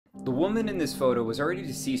The woman in this photo was already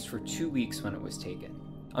deceased for 2 weeks when it was taken.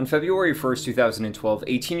 On February 1st, 2012,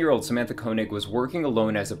 18-year-old Samantha Koenig was working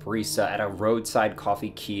alone as a barista at a roadside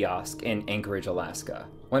coffee kiosk in Anchorage, Alaska.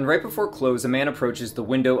 When right before close, a man approaches the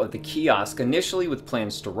window of the kiosk, initially with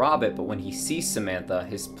plans to rob it, but when he sees Samantha,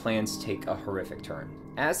 his plans take a horrific turn.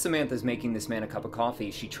 As Samantha is making this man a cup of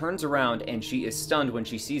coffee, she turns around and she is stunned when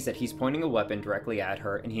she sees that he's pointing a weapon directly at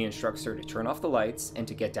her, and he instructs her to turn off the lights and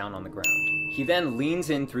to get down on the ground. He then leans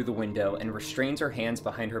in through the window and restrains her hands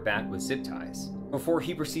behind her back with zip ties, before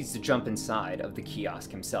he proceeds to jump inside of the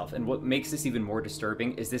kiosk himself. And what makes this even more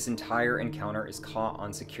disturbing is this entire encounter is caught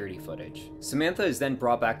on security footage. Samantha is then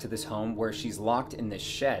brought back to this home where she's locked in this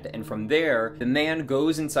shed, and from there, the man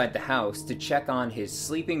goes inside the house to check on his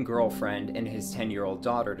sleeping girlfriend and his 10-year-old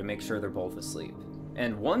daughter to make sure they're both asleep.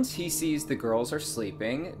 And once he sees the girls are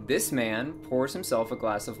sleeping, this man pours himself a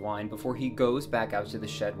glass of wine before he goes back out to the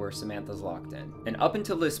shed where Samantha's locked in. And up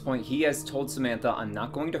until this point, he has told Samantha, "I'm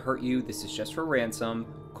not going to hurt you, this is just for ransom,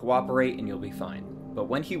 cooperate and you'll be fine." But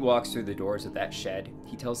when he walks through the doors of that shed,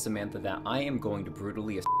 he tells Samantha that, "I am going to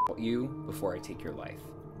brutally assault you before I take your life."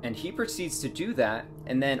 And he proceeds to do that,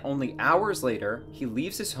 and then only hours later, he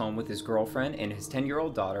leaves his home with his girlfriend and his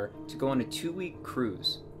 10-year-old daughter to go on a 2-week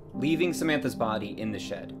cruise, leaving Samantha's body in the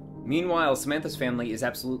shed. Meanwhile, Samantha's family is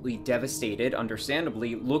absolutely devastated,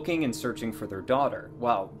 understandably, looking and searching for their daughter,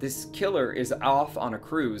 while this killer is off on a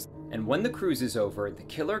cruise. And when the cruise is over, the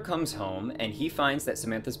killer comes home and he finds that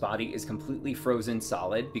Samantha's body is completely frozen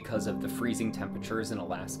solid because of the freezing temperatures in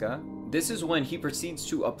Alaska. This is when he proceeds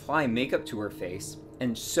to apply makeup to her face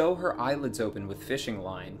and sew her eyelids open with fishing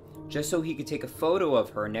line, just so he could take a photo of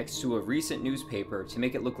her next to a recent newspaper to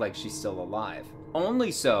make it look like she's still alive.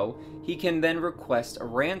 Only so he can then request a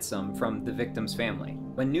ransom from the victim's family.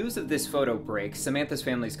 When news of this photo breaks, Samantha's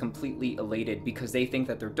family is completely elated because they think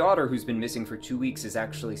that their daughter, who's been missing for 2 weeks, is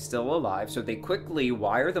actually still alive, so they quickly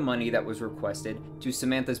wire the money that was requested to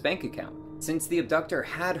Samantha's bank account, since the abductor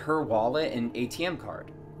had her wallet and ATM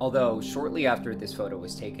card. Although, shortly after this photo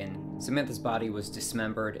was taken, Samantha's body was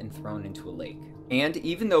dismembered and thrown into a lake. And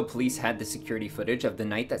even though police had the security footage of the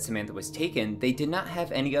night that Samantha was taken, they did not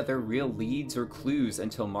have any other real leads or clues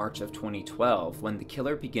until March of 2012, when the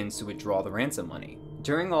killer begins to withdraw the ransom money.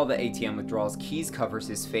 During all the ATM withdrawals, Keyes covers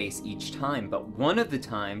his face each time, but one of the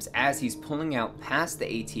times, as he's pulling out past the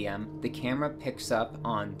ATM, the camera picks up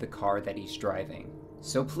on the car that he's driving.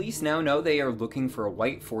 So police now know they are looking for a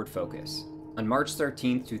white Ford Focus. On March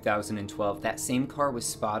 13, 2012, that same car was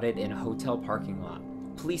spotted in a hotel parking lot.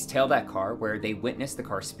 Police tail that car, where they witness the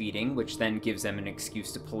car speeding, which then gives them an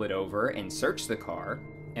excuse to pull it over and search the car.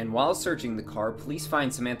 And while searching the car, police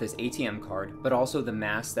find Samantha's ATM card, but also the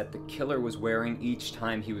mask that the killer was wearing each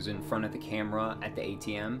time he was in front of the camera at the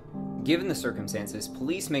ATM. Given the circumstances,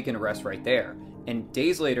 police make an arrest right there, and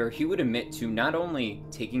days later, he would admit to not only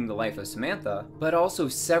taking the life of Samantha, but also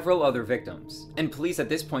several other victims. And police at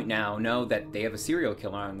this point now know that they have a serial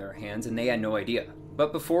killer on their hands, and they had no idea.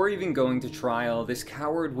 But before even going to trial, this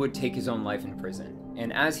coward would take his own life in prison.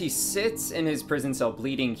 And as he sits in his prison cell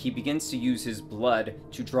bleeding, he begins to use his blood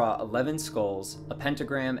to draw 11 skulls, a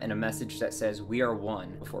pentagram, and a message that says, "We are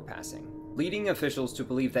one," before passing, leading officials to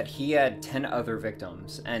believe that he had 10 other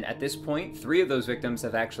victims. And at this point, 3 of those victims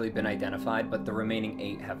have actually been identified, but the remaining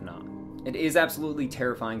 8 have not. It is absolutely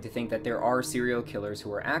terrifying to think that there are serial killers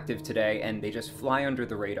who are active today, and they just fly under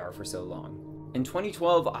the radar for so long. In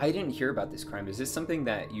 2012, I didn't hear about this crime. Is this something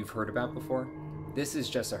that you've heard about before? This is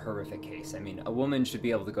just a horrific case. I mean, a woman should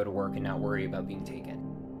be able to go to work and not worry about being taken.